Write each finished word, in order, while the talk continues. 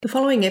The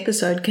following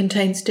episode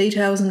contains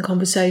details and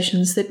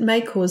conversations that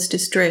may cause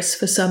distress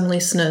for some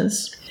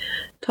listeners.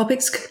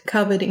 Topics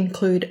covered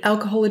include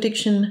alcohol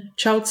addiction,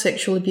 child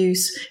sexual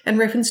abuse, and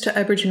reference to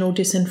Aboriginal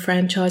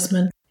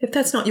disenfranchisement. If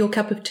that's not your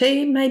cup of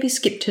tea, maybe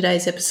skip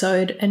today's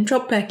episode and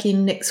drop back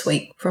in next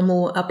week for a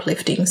more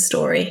uplifting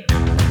story.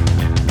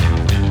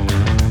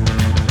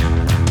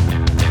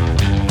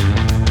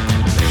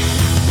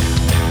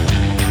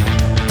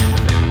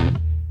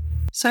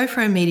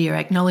 SoFro Media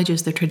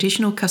acknowledges the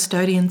traditional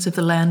custodians of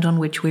the land on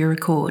which we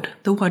record,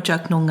 the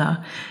Whadjuk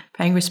Noongar,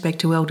 paying respect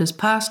to elders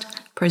past,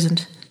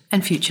 present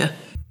and future.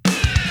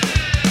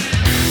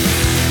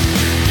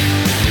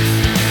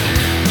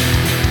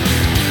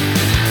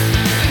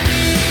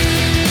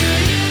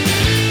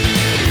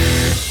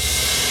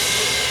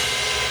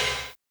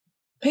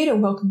 Peter,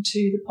 welcome to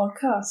the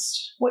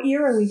podcast. What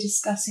year are we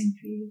discussing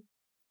for you?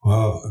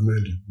 Wow,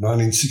 Amanda,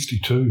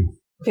 1962.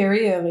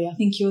 Very early. I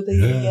think you're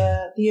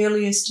the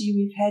earliest year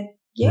we've had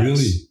yet.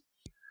 Really?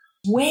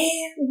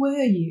 Where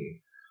were you?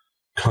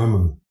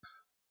 Coma.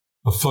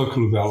 A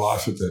focal of our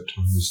life at that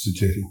time was the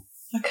jetty.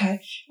 Okay.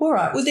 All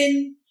right. Well,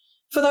 then,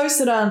 for those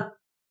that aren't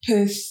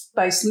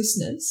Perth-based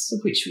listeners,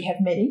 of which we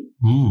have many,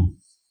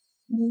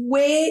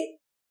 where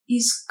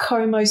is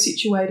Como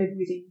situated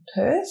within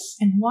Perth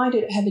and why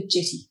did it have a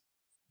jetty?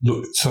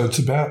 Look, so it's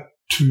about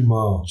 2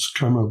 miles.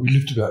 Como, we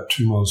lived about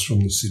 2 miles from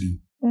the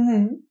city.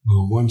 Mm-hmm.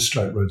 One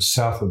straight road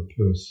south of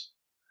Perth,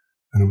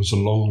 and it was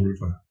along the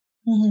river.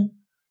 Mm-hmm.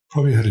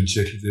 Probably had a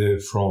jetty there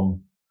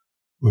from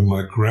when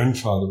my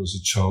grandfather was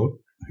a child.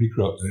 He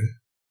grew up there.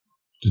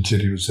 The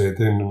jetty was there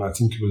then, and I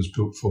think it was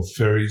built for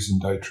ferries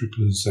and day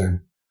trippers and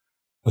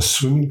a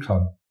swimming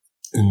club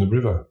in the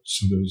river.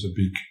 So there was a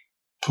big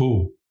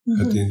pool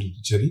at the end of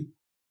the jetty.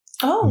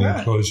 Oh, an right.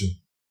 enclosure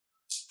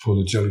for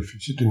the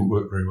jellyfish. It didn't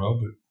work very well,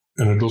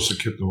 and it also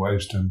kept the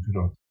waves down a bit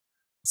on.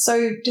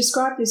 So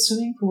describe this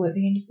swimming pool at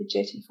the end of the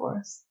jetty for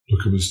us.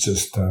 Look, it was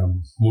just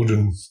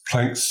wooden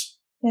planks,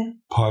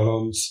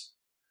 pylons,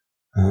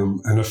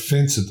 and a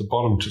fence at the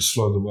bottom to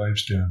slow the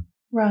waves down.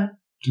 Right.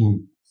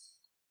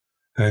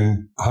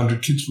 And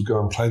 100 kids would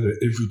go and play there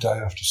every day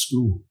after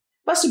school.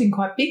 Must have been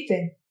quite big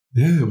then.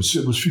 Yeah, it was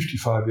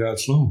 55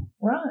 yards long.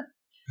 Right.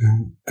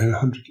 And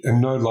 100, and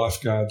no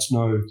lifeguards,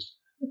 no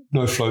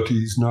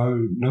floaties,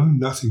 no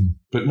nothing,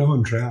 but no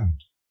one drowned.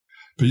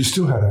 But you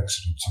still had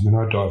accidents. I mean,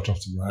 I dived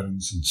off the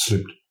railings and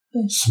slipped,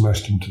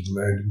 smashed into the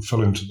landing,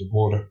 fell into the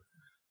water,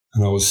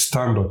 and I was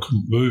stunned. I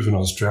couldn't move and I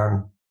was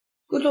drowning.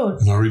 Good Lord.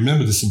 And I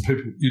remember this, and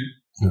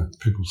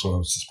people thought I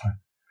was just playing.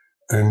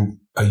 And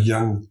a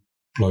young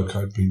bloke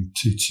I'd been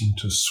teaching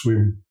to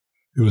swim,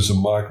 he was a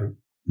migrant,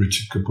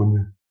 Richard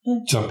Kabunya,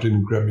 jumped in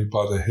and grabbed me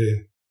by the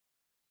hair.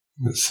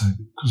 And that saved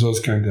me, because I was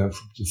going down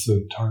for the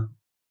third time.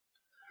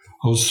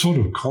 I was sort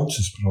of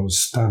conscious, but I was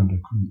stunned. I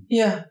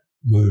couldn't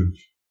move.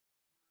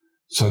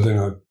 So then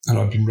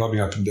I'd been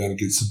rubbing up and down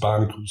against the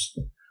barnacles.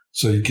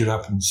 So you get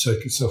up and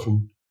shake yourself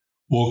and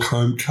walk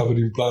home covered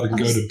in blood and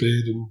go to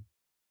bed, and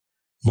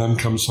Mum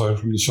comes home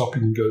from the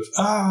shopping and goes,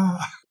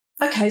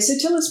 Okay, so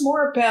tell us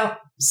more about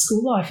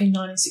school life in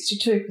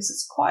 1962 because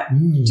it's quite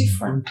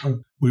different.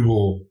 We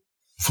wore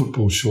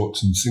football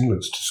shorts and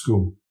singlets to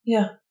school.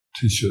 Yeah.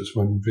 T-shirts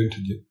weren't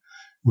invented yet.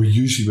 We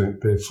usually went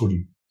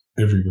barefooted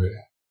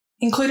everywhere.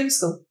 Including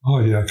school?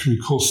 Oh, yeah. I can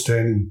recall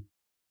standing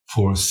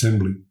for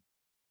assembly.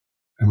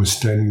 And we're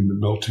standing in the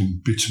melting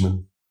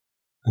bitumen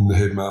and the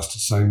headmaster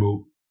saying,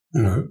 well,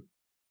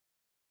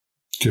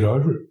 get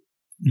over it.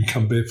 You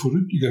come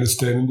barefooted, you're going to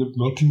stand in the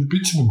melting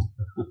bitumen.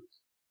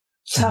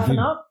 Toughen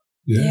up.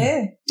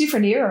 Yeah.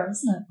 Different era,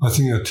 isn't it? I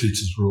think our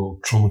teachers were all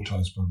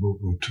traumatised by World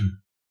War II.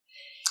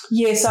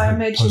 Yes, I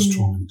imagine.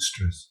 Post-traumatic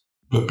stress.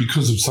 But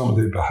because of some of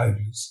their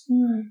behaviours.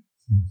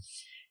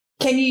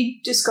 Can you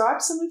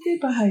describe some of their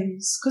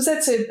behaviours? Because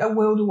that's a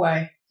world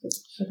away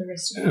for the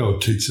rest of Our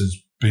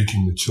teachers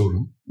beating the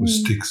children with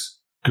sticks,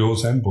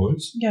 girls and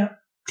boys,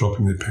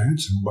 dropping their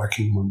pants and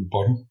whacking them on the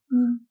bottom,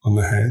 on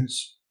the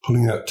hands,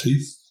 pulling out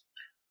teeth.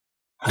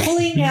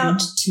 Pulling out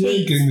teeth?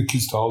 Yeah, getting the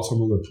kids to hold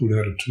someone that pulled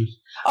out a tooth.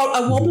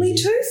 Oh, a wobbly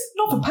tooth?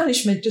 Not for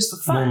punishment, just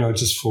for fun? No,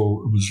 just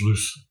for, it was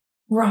loose.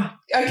 Right,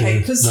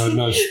 okay.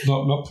 Yeah.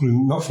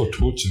 Not for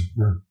torture,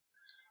 no.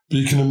 But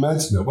you can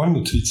imagine that one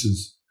of the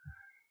teachers,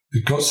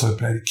 it got so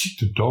bad, he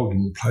kicked a dog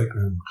in the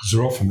playground because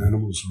there are often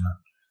animals around.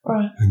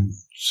 Right. And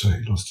so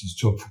he lost his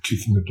job for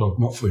kicking the dog,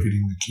 not for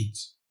hitting the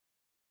kids.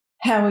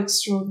 How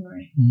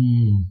extraordinary.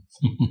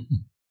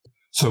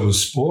 So it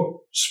was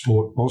more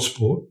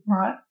sport.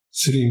 Right.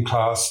 Sitting in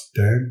class,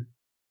 down,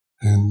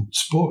 and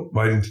sport,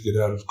 waiting to get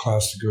out of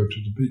class to go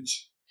to the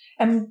beach.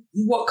 And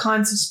what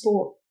kinds of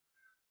sport?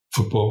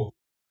 Football.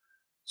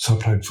 So I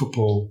played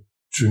football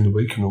during the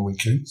week and on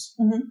weekends.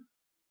 Mm-hmm.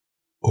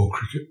 Or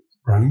cricket,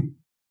 running,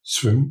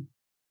 swimming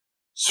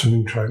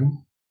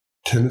training,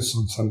 tennis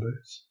on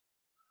Sundays.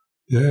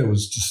 Yeah, it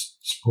was just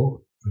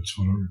sport. That's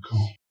what I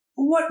recall.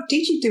 What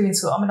did you do in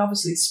school? I mean,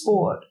 obviously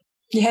sport.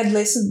 You had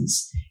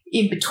lessons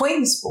in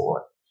between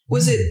sport.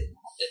 Was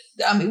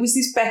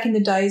this back in the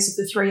days of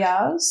the 3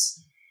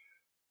 Rs?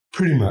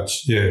 Pretty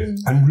much, yeah.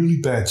 And really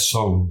bad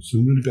songs,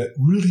 and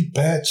really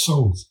bad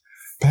songs.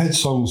 Bad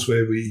songs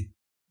where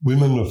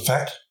women are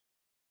fat,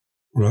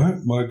 right?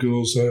 My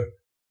girls are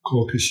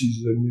Caucasians,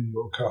 she's a New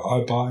Yorker,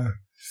 I buy her.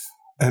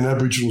 And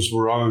Aboriginals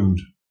were owned.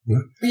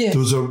 Right? Yeah. There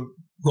was a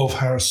Rolf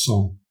Harris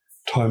song,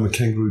 Time a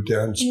Kangaroo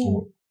Down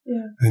Sport.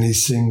 Yeah. And he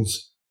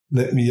sings,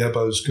 Let Me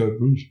Abos Go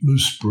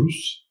Loose,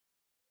 Bruce.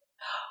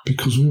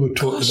 Because we were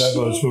taught that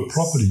abos were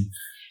property.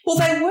 Well,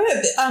 they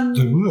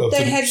were.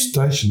 They had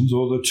stations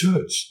or the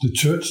church. The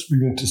church, we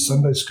went to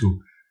Sunday school,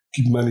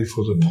 give money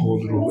for the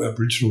poor little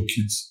Aboriginal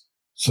kids.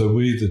 So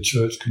we, the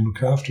church, can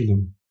look after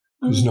them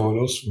because no one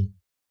else will.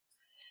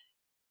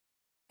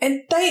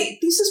 And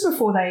this is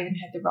before they even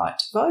had the right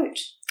to vote.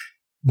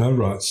 No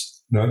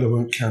rights. No, they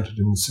weren't counted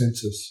in the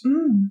census.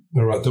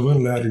 No right. They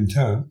weren't allowed in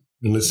town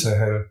unless they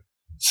had a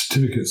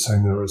certificate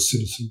saying they were a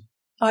citizen.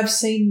 I've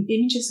seen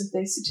images of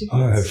these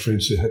certificates. I have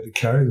friends who had to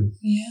carry them.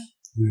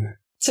 Yeah.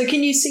 So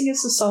can you sing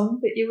us a song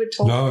that you were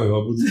taught? No,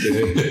 I wouldn't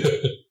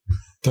dare.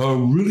 Though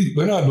really,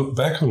 when I look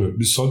back on it,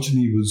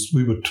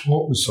 we were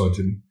taught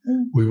misogyny.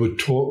 We were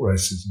taught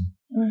racism.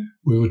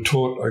 We were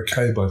taught,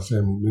 by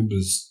family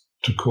members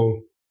to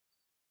call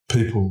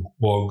people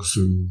wogs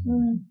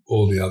and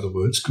all the other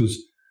words because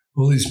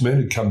all these men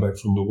had come back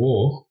from the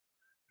war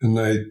and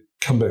they'd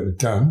come back with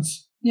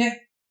guns. Yeah.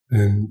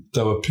 And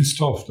they were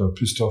pissed off. They were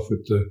pissed off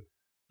with the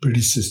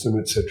British system,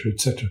 etc.,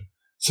 etc.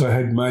 So I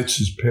had mates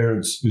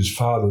whose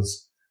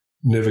fathers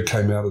never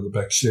came out of the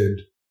back shed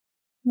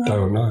day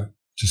or night,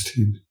 just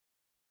hid.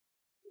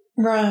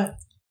 Right.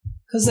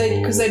 Because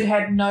they'd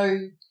had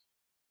no...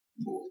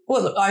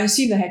 Well, I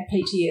assume they had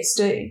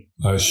PTSD.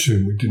 I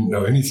assume. We didn't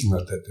know anything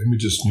like that then. We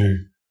just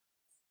knew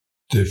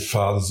their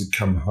fathers had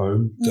come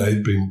home,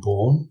 they'd been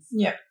born,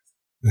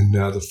 and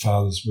now the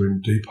fathers were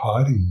in deep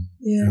hiding,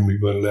 and we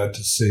weren't allowed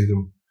to see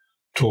them,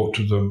 talk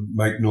to them,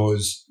 make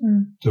noise.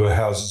 There were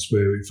houses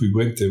where if we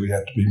went there, we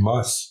had to be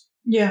mice.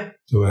 Yeah.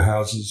 There were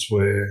houses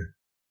where...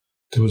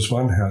 There was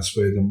one house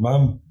where the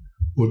mum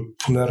would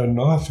pull out a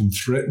knife and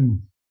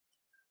threaten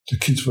the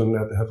kids weren't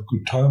allowed to have a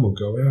good time or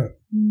go out.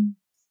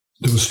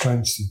 There were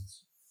strange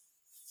things.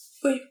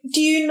 But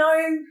do you know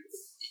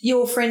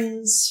your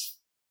friends'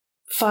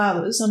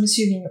 fathers? I'm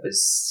assuming it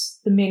was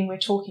the men we're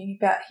talking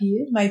about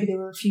here. Maybe there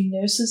were a few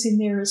nurses in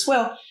there as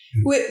well.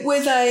 Yeah.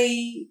 Were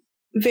they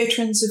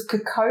veterans of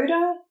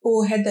Kokoda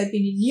or had they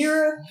been in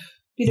Europe?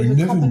 We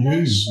never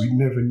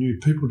knew.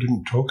 People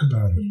didn't talk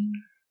about it.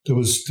 There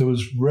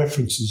was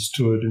references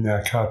to it in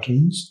our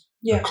cartoons,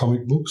 our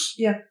comic books.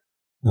 Yeah.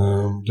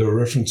 There were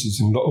references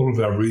in all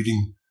of our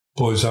reading.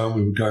 Boys' Own,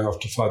 we were going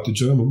off to fight the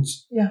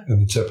Germans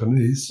and the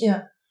Japanese.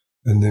 Yeah.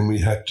 And then we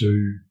had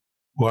to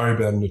worry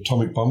about an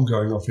atomic bomb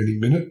going off any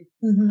minute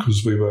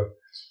because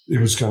it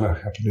was going to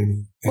happen any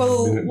minute.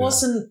 Well,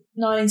 wasn't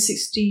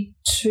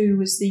 1962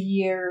 was the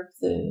year of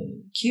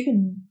the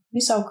Cuban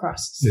Missile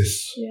Crisis?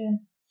 Yes. Yeah.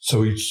 So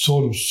we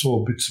sort of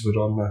saw bits of it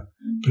on there,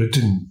 but it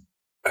didn't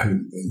have any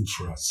meaning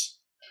for us.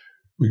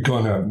 We'd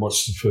gone out and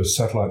watched the first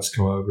satellites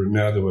go over, and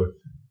now there were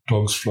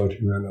dogs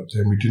floating around up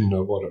there, and we didn't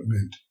know what it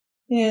meant.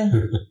 Yeah.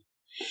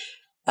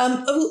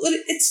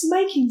 It's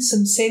making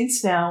some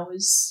sense now.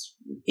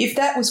 If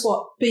that was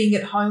what being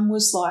at home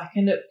was like,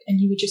 and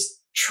you were just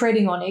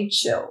treading on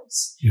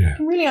eggshells, I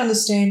can really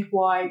understand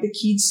why the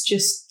kids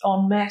just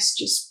en masse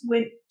just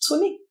went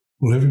swimming.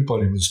 Well,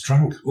 everybody was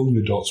drunk. All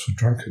the adults were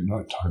drunk at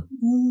night time.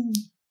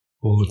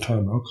 All the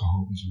time.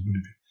 Alcohol was a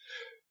really big...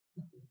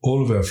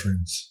 All of our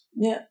friends.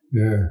 Yeah.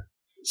 Yeah.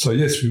 So,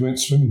 yes, we went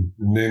swimming,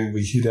 and then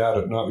we hid out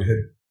at night.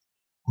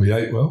 We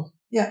ate well.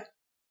 Yeah.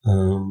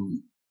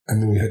 And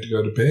then we had to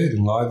go to bed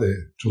and lie there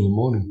till the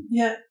morning.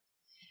 Yeah.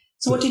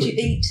 So what did you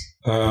eat?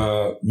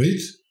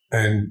 Meat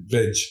and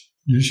veg,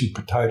 usually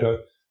potato,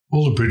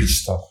 all the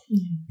British stuff.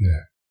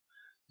 Yeah.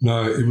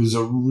 No, it was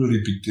a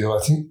really big deal. I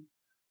think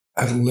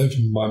at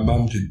 11, my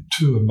mum did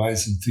two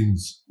amazing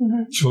things.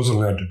 She wasn't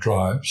allowed to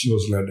drive. She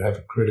wasn't allowed to have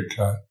a credit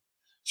card.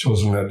 She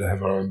wasn't allowed to have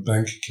her own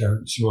bank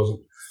account. She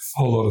wasn't a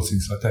whole lot of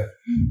things like that.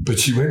 But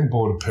she went and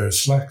bought a pair of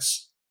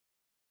slacks,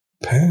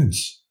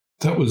 pants.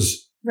 That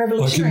was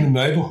like in the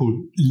neighbourhood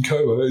in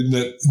Koa,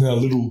 in our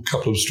little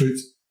couple of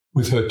streets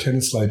with her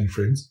tennis lady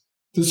friends.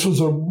 This was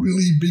a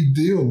really big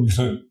deal,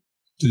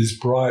 these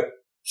bright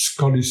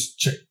Scottish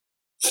check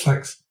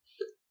slacks.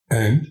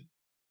 And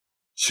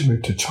she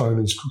went to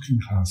Chinese cooking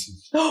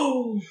classes.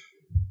 Oh!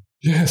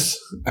 Yes,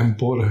 and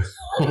bought her.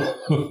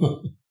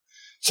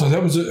 So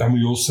that was it. And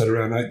we all sat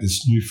around and ate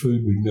this new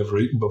food we'd never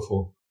eaten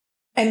before.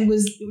 And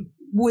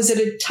was it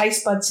a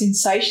taste bud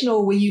sensation,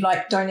 or were you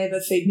like, don't ever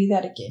feed me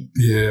that again?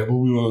 Yeah, well,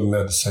 we weren't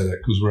allowed to say that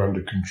because we're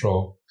under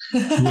control.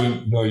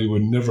 You were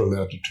never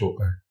allowed to talk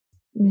back.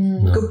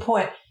 No. Good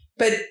point.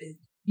 But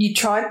you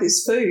tried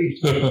this food.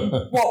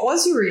 What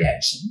was your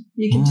reaction?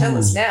 You can tell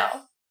us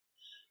now.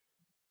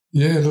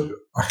 Yeah, look,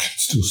 I can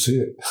still see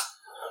it.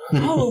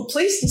 Oh, well,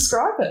 please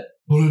describe it.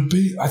 Well,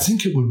 I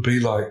think it would be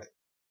like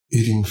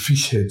eating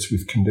fish heads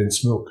with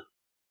condensed milk.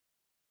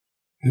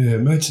 Yeah,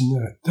 imagine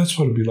that. That's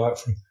what it'd be like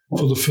for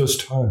for the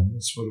first time.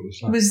 That's what it was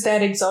like. Was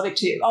that exotic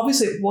to you?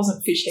 Obviously, it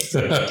wasn't fish heads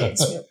and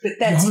condensed milk, but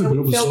that's how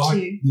it felt like,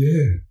 to you.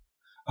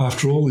 Yeah.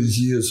 After all these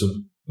years of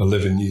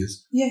 11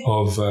 years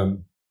of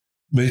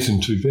meat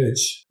and 2 veg,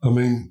 I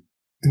mean,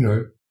 you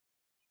know,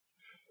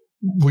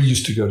 we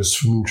used to go to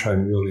swimming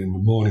training early in the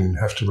morning and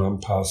have to run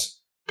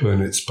past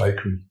Burnett's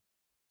Bakery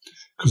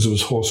because there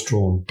was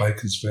horse-drawn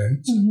baker's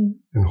vans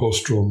and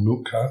horse-drawn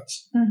milk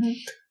carts. Mm-hmm.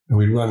 And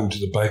we'd run into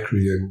the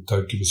bakery and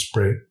they'd give us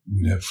bread.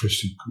 We'd have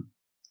freshly cooked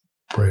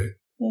bread.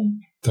 Mm.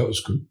 That was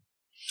good.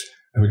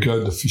 And we'd go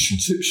to the fish and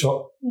chip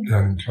shop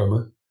down in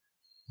Como,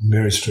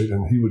 Mary Street,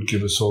 and he would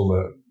give us all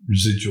the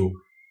residual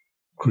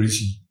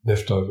greasy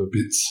leftover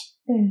bits.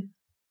 Mm.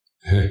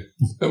 Yeah,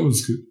 that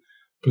was good.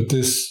 But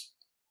this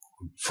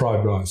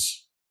fried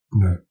rice,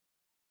 no.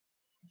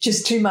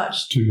 Just too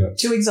much. Too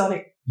much. Too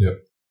exotic. Yep.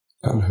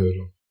 Unheard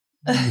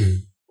of. Yeah.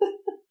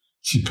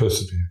 She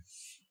persevered.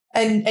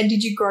 And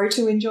did you grow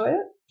to enjoy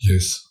it?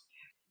 Yes.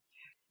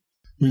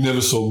 We never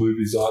saw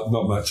movies, not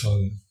much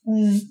either.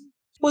 Mm.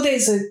 Well,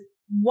 there's a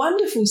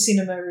wonderful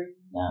cinema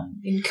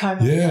in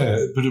Como.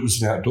 Yeah, but it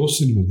was an outdoor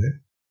cinema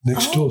there,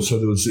 next door. So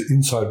there was the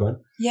inside one.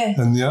 Yeah.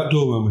 And the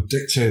outdoor one with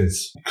deck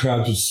chairs.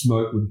 Clouds of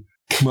smoke would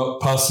come up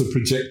past the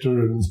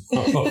projector. And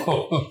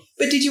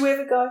But did you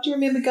ever go? Do you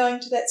remember going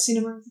to that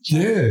cinema as a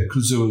child? Yeah,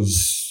 because there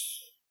was,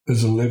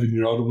 as an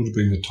 11-year-old, it would have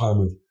been the time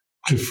of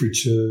Cliff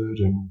Richard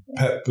and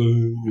Pat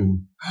Boone,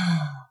 and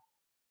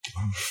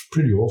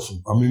pretty awful.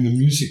 I mean, the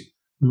music,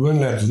 we weren't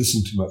allowed to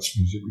listen to much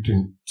music. We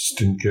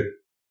didn't get,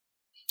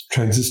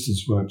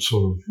 transistors weren't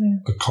sort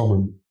of a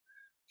common,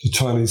 the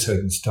Chinese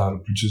hadn't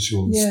started producing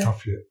all this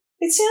stuff yet.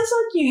 It sounds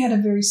like you had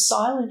a very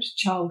silent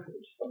childhood.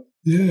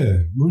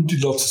 Yeah, we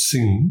did lots of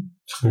singing.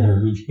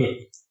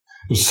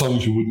 There's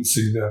songs you wouldn't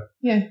sing now.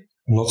 Yeah.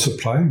 And lots of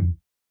playing.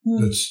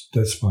 Mm.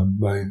 That's my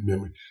main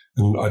memory.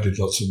 And I did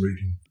lots of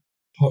reading.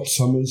 Hot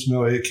summers,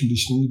 no air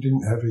conditioning. You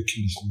didn't have air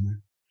conditioning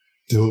there.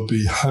 There would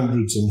be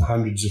hundreds and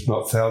hundreds, if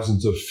not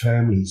thousands, of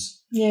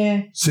families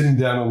sitting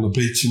down on the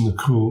beach in the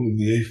cool in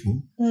the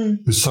evening,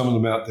 with some of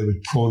them out there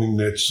with prawning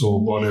nets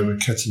or whatever,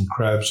 catching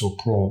crabs or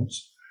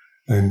prawns,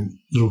 and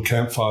little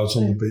campfires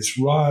on the beach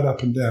right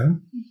up and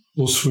down,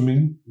 or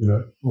swimming,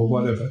 or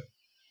whatever.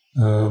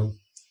 I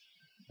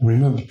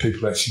remember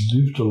people actually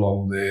lived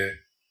along there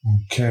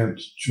and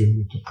camped during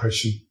the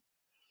Depression.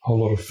 A whole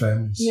lot of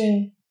families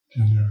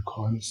down there,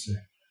 Aquinas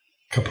there.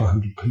 A couple of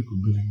hundred people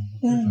living on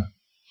the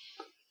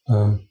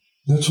river.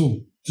 That's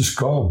all just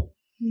gone.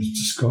 It's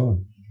just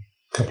gone.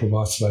 A couple of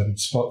isolated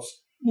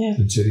spots. Yeah.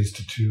 The jetty's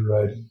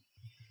deteriorated.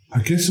 I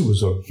guess it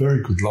was a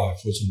very good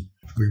life, wasn't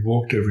it? We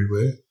walked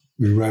everywhere.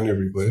 We ran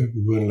everywhere.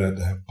 We weren't allowed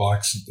to have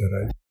bikes at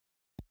that age.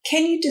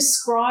 Can you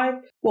describe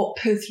what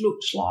Perth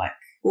looked like,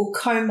 or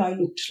Como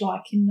looked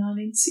like in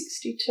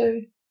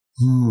 1962?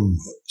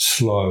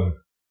 Slow.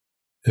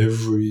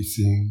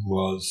 Everything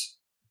was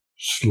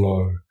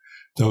slow.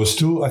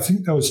 I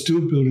think they were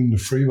still building the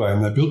freeway,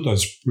 and they built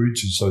those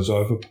bridges, those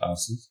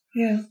overpasses,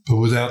 but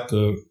without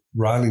the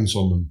railings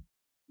on them.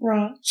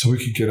 Right. So we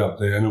could get up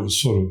there, and it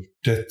was sort of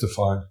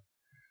death-defying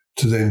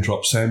to then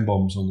drop sand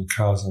bombs on the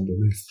cars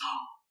underneath.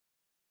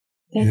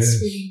 That's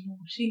really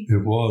naughty.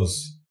 It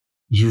was.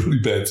 It was a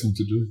really bad thing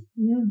to do.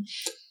 Mm.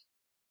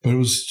 But it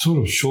was sort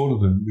of shorter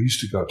than, we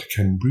used to go up to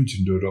Canning Bridge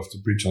and do it off the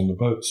bridge on the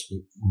boats,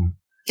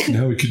 but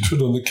now we could do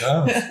it on the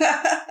cars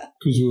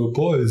because we were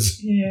boys.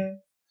 Yeah.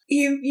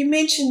 You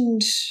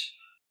mentioned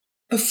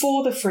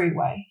before the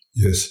freeway.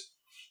 Yes.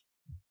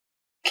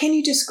 Can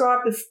you describe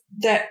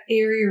that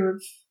area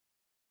of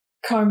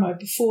Como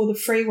before the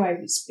freeway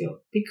was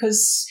built?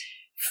 Because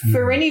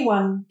for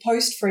anyone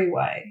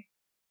post-freeway,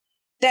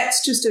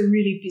 that's just a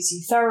really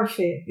busy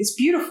thoroughfare. It's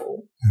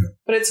beautiful,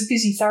 but it's a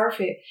busy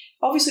thoroughfare.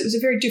 Obviously, it was a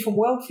very different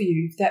world for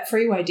you if that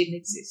freeway didn't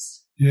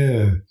exist.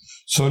 Yeah.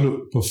 So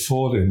look,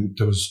 before then,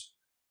 there was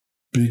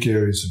big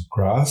areas of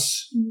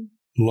grass,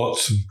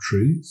 lots of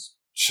trees,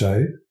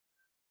 shade,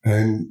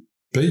 and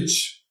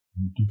beach.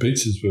 The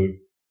beaches were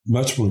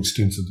much more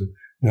extensive.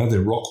 Now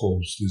they're rock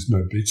walls. There's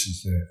no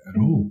beaches there at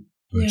all,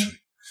 virtually.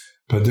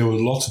 But there were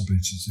lots of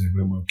beaches there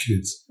when we were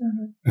kids.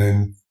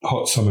 And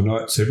hot summer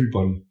nights,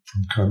 everybody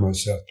from Como,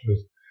 South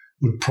Perth,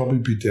 would probably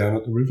be down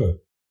at the river.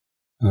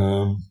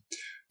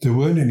 There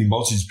weren't any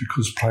mozzies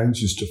because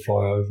planes used to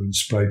fly over and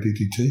spray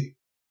DDT.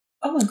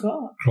 Oh, my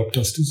God. Crop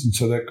dusters, and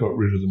so that got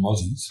rid of the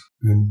mozzies.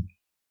 And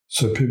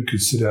so people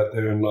could sit out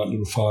there and light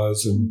little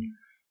fires, and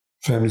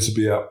families would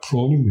be out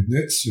prawning with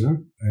nets,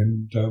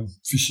 and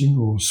fishing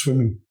or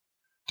swimming.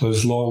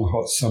 Those long,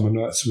 hot summer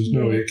nights, there was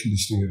no air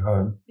conditioning at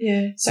home.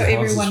 Yeah, so the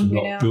everyone were went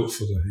not out. built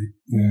for the heat.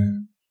 Yeah.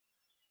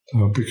 They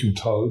were brick and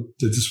tile.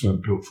 They just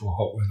weren't built for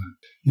hot weather.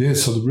 Yeah,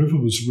 so the river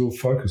was a real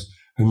focus.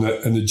 And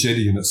the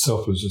jetty in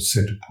itself was a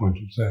centre point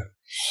of that.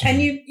 So.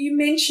 And you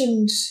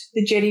mentioned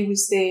the jetty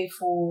was there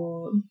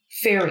for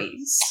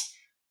ferries.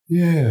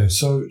 Yeah,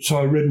 so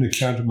I read an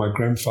account of my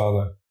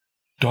grandfather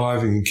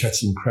diving and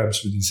catching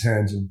crabs with his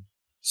hands and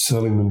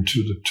selling them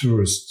to the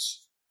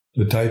tourists,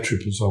 the day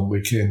trippers on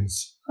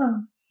weekends.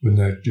 when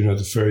they,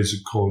 the ferries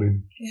would call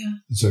in. Yeah.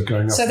 As they're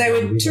going up. So they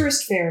were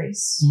tourist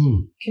ferries,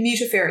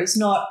 commuter ferries,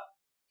 not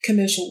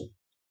commercial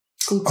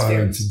goods ferries. I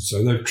don't think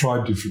so. They've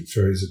tried different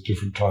ferries at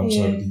different times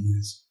over the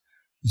years.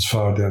 As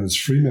far down as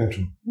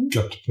Fremantle,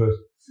 up to Perth.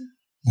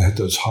 They had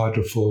those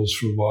hydrofoils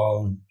for a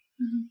while,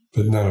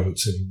 but none of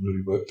it's ever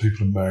really worked.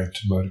 People are married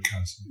to motor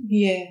cars.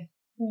 Yeah.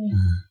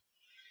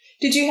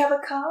 Did you have a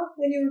car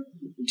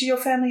did your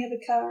family have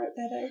a car at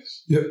that age?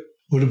 Yep.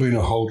 Would have been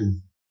a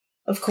Holden.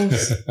 Of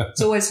course.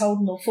 It's always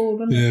Holden or Ford,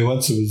 wasn't it? Yeah,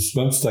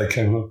 once they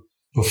came along.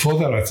 Before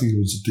that, I think it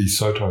was a De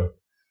Soto.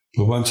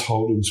 But once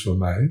Holdens were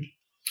made.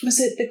 Was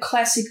it the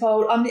classic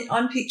old?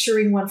 I'm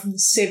picturing one from the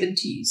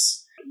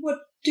 70s. What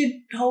did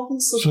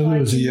Holdens look like? So there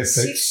was the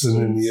FX and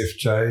then the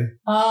FJ.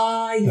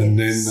 Ah, yes. And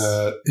then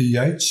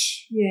EH.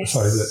 Yes.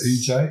 Sorry, the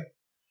EJ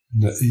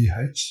and the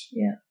EH.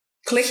 Yeah.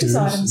 Collector's series,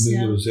 items and then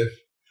now. there was F.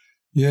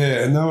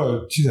 Yeah, and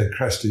they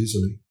crashed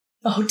easily.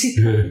 Oh,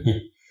 did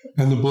they?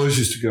 And the boys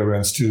used to go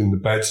around stealing the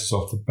badges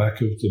off the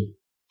back of the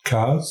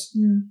cars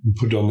and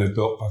put it on their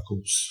belt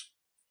buckles.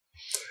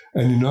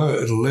 And,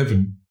 at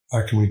 11,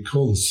 I can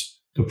recall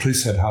this, the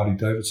police had Harley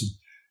Davidson.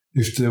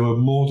 If there were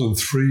more than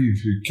 3 of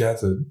you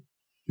gathered,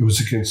 it was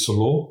against the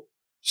law.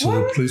 So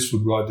the police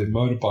would ride their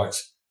motorbikes.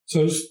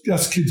 So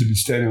us kids would be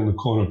standing on the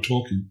corner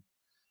talking,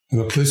 and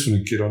the policeman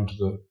would get onto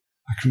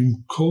I can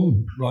recall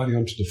them riding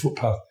onto the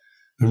footpath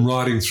and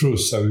riding through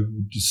us so we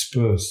would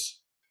disperse.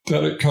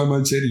 Down at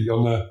Como Jetty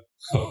on the...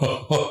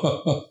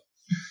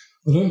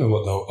 I don't know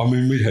what they were. I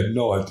mean, we had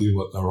no idea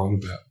what they were on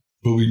about,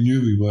 but we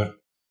knew we weren't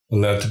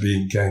allowed to be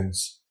in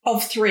gangs.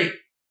 Of 3?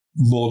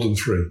 More than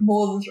 3.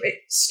 More than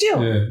 3.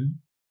 Still? Yeah.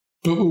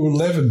 But we were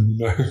 11,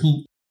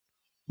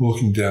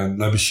 walking down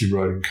Labashie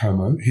Road in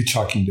Como,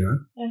 hitchhiking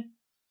down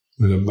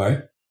with a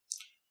mate,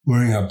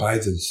 wearing our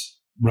bathers,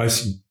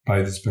 racing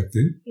bathers back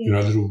then,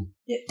 little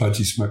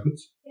budgie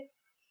smugglers,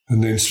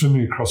 and then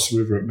swimming across the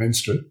river at Main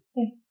Street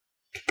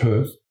to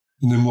Perth,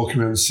 and then walking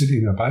around the city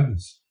in our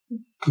bathers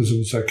because it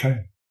was okay.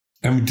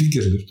 And we did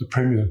get a lift. The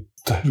Premier,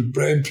 David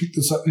Brand, picked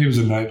us up. He was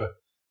a neighbour.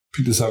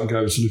 Picked us up and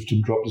gave us a lift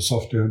and dropped us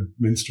off down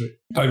Main Street.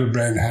 David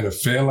Brand had a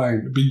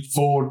Fairlane, a big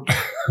Ford.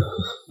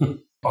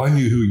 I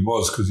knew who he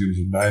was because he was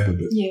a neighbour,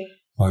 but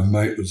my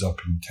mate was up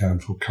in town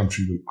for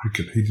country league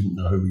cricket. He didn't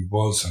know who he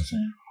was. So I said,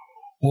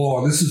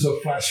 "Oh, this is a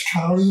flash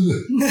car,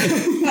 isn't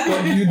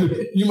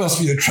it? You must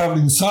be a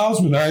travelling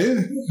salesman, are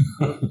you?"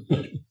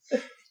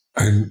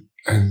 and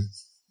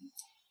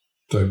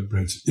David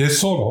Brand said, "Yeah,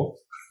 sort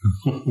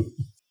of."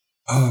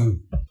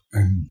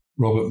 And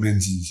Robert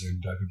Menzies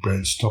and David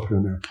Brand stopping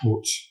on our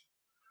porch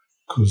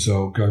because they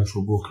were going for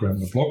a walk around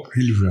the block.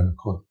 He lived around the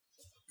corner.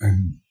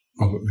 And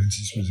Robert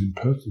Menzies was in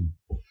Perth. And,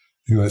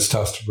 it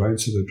starts to rain,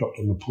 so they dropped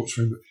on the porch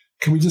room.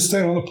 Can we just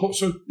stand on the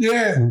porch room?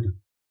 Yeah.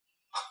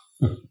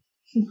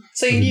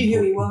 So you knew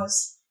who he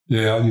was?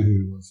 Yeah, I knew who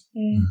he was.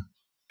 Yeah.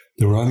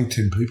 There were only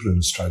 10 people in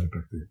Australia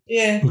back then.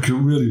 Yeah. Look, it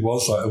really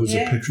was like, it was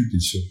a petri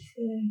dish of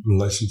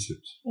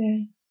relationships. Yeah.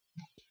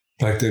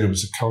 Back then it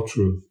was a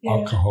culture of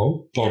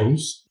alcohol,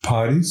 bottles,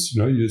 parties.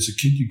 As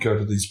a kid you'd go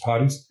to these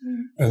parties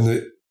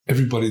and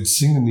everybody would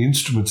sing and the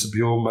instruments would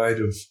be all made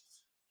of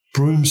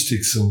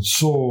broomsticks and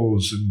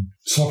saws and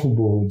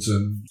shuffleboards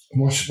and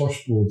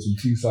washboards and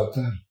things like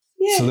that.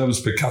 Yeah. So that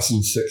was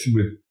percussion section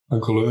with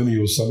Uncle Ernie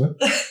or something.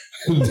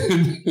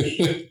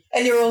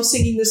 And you're all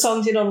singing the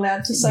songs you're not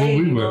allowed to say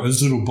Well, we weren't.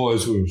 As little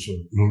boys, we were sort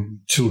of little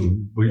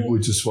children. We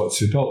just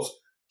watched the adults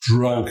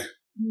drunk.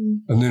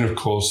 And then, of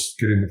course,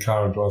 get in the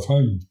car and drive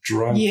home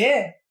drunk.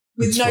 Yeah,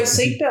 with no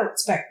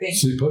seatbelts back then.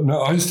 Seatbelt?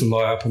 No, I used to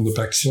lie up on the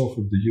back shelf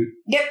of the ute.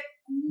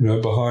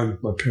 Yep. Behind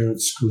my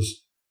parents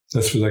because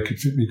that's where they could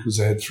fit me because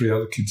they had 3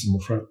 other kids in the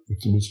front with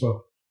them as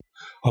well.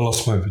 I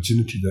lost my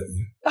virginity that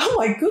year. Oh,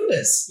 my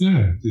goodness.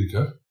 Yeah, there you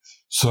go.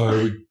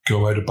 So we'd go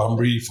away to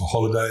Bunbury for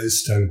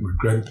holidays, stay with my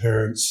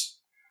grandparents,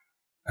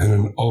 and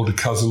an older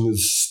cousin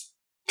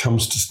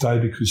comes to stay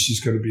because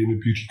she's going to be in a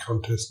beauty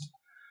contest.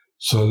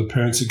 So the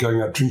parents are going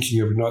out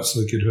drinking every night so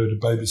they get her to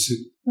babysit.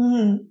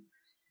 And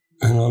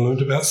I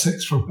learned about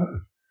sex from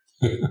her.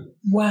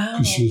 Wow.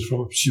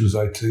 Because she was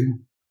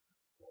 18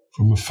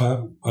 from a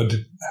farm. I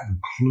didn't have a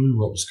clue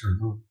what was going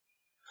on.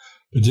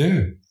 But yeah,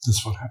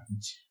 that's what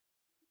happens.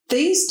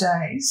 These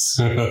days,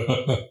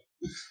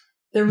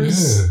 there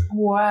is,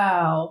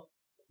 wow.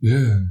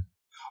 Yeah.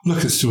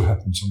 Look, it still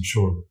happens, I'm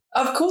sure of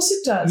it. Of course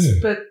it does,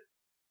 but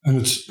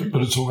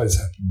it's always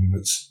happened and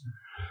it's,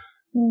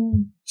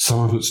 some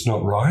of it's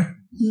not right.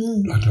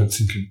 I don't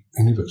think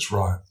any of it's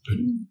right, but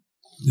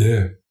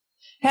yeah.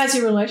 How's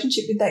your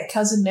relationship with that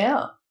cousin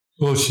now?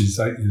 Well, she's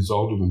 8 years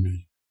older than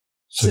me,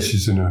 so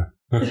she's in her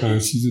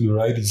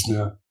 80s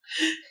now.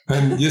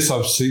 And yes,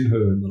 I've seen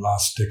her in the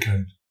last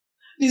decade.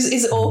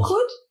 Is it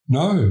awkward?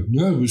 No,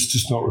 it was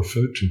just not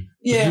referred to.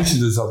 Yeah. But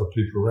usually there's other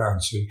people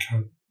around, so you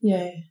can't.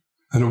 Yeah.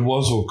 And it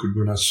was awkward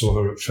when I saw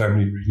her at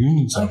family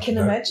reunions. I can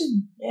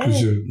imagine. Yeah.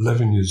 Because you're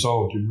 11 years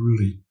old, you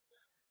really.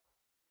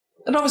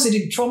 It obviously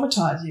didn't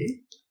traumatise you,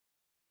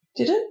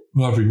 did it?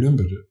 Well, I've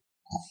remembered it.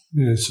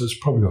 Yeah, so it's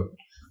probably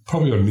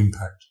got an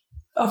impact.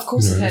 Of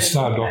course, it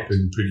started off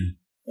being pretty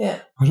Yeah.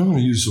 I don't want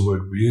to use the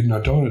word weird and I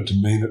don't want to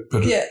demean it,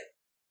 but it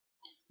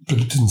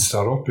didn't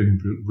start off being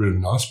really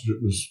nice, but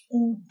it was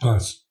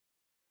nice.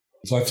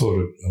 So I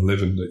thought at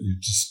 11 that you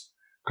just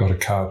got a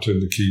car,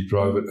 turned the key,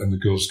 drove it, and the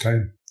girls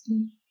came.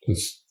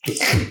 That's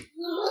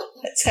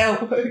how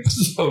it worked.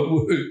 That's how it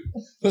worked.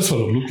 That's what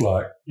it looked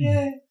like.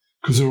 Yeah.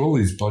 Because there were all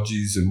these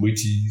bodgies and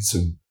widgies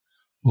and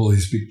all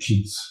these big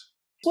kids.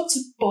 What's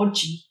a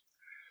bodgie?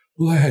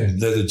 Well, they had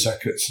leather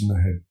jackets and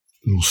they had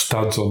little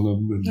studs on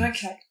them. And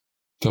okay.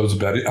 That was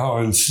about it. Oh,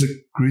 and slick,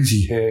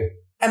 greasy hair.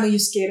 And were you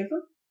scared of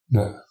them?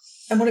 No.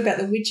 And what about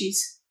the widgies?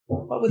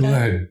 What were Well, they? they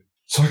had,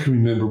 so I can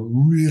remember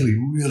really,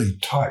 really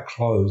tight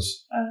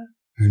clothes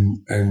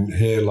and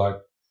hair like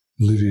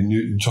Olivia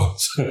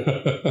Newton-John's.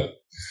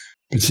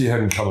 But she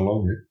hadn't come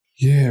along yet.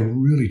 Yeah,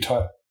 really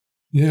tight.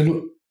 Yeah,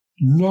 look,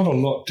 not a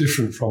lot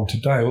different from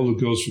today. All the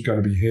girls were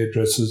going to be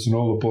hairdressers and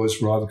all the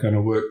boys were either going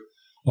to work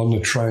on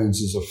the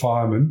trains as a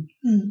fireman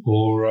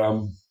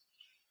or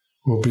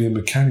be a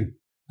mechanic.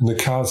 And the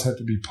cars had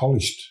to be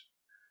polished.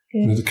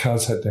 Yeah. You know, the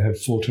cars had to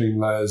have 14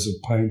 layers of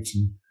paint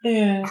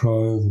and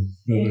chrome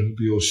and it would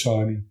be all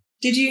shiny.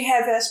 Did you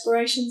have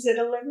aspirations at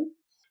 11?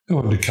 I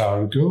wanted a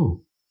car and a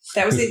girl.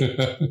 That was it?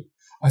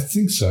 I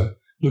think so.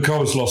 Look, I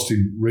was lost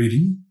in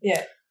reading.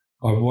 Yeah.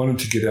 I wanted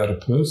to get out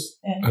of Perth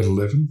at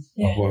 11.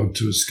 Yeah. I wanted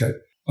to escape.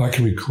 I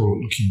can recall it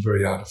looking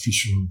very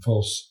artificial and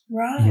false.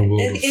 Right.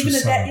 Even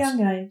at that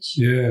young age.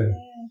 Yeah.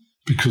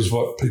 Because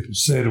what people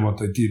said and what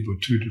they did were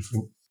two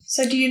different.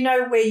 So do you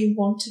know where you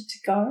wanted to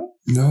go?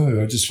 No,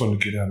 I just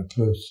wanted to get out of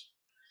Perth.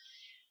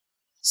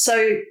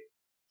 So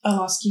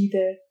I'll ask you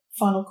the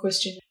final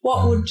question.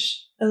 What would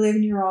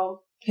 11-year-old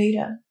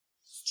Peter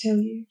tell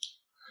you?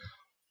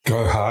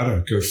 Go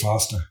harder, go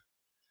faster.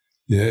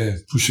 Yeah,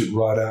 push it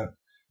right out.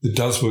 It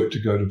does work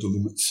to go to the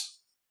limits.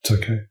 It's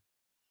okay.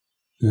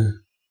 Yeah.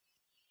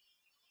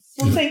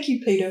 Well, thank you,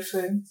 Peter,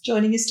 for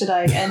joining us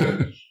today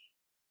and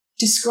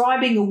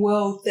describing a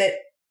world that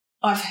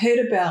I've heard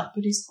about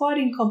but is quite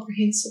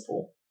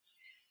incomprehensible.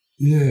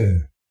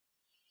 Yeah.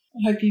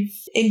 I hope you've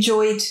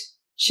enjoyed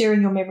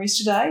sharing your memories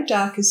today,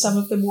 dark as some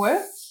of them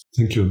were.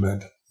 Thank you,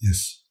 Amanda.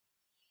 Yes.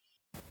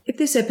 If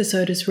this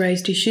episode has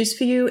raised issues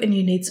for you and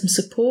you need some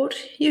support,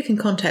 you can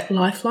contact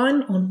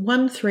Lifeline on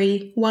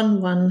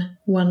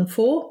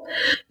 131114,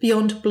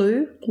 Beyond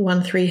Blue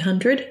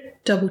 1300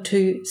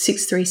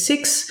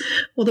 22636,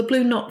 or the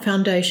Blue Knot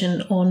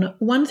Foundation on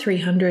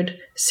 1300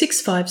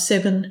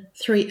 657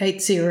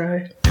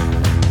 380.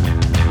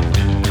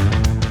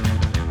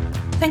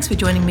 Thanks for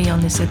joining me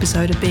on this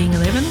episode of Being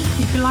 11.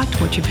 If you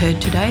liked what you've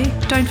heard today,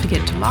 don't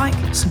forget to like,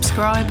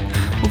 subscribe,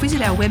 or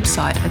visit our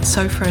website at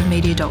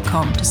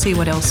sofromedia.com to see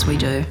what else we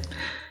do.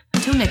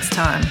 Until next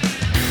time,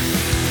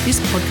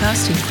 this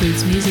podcast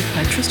includes music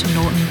by Tristan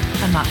Norton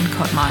and Martin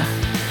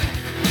Kottmeyer.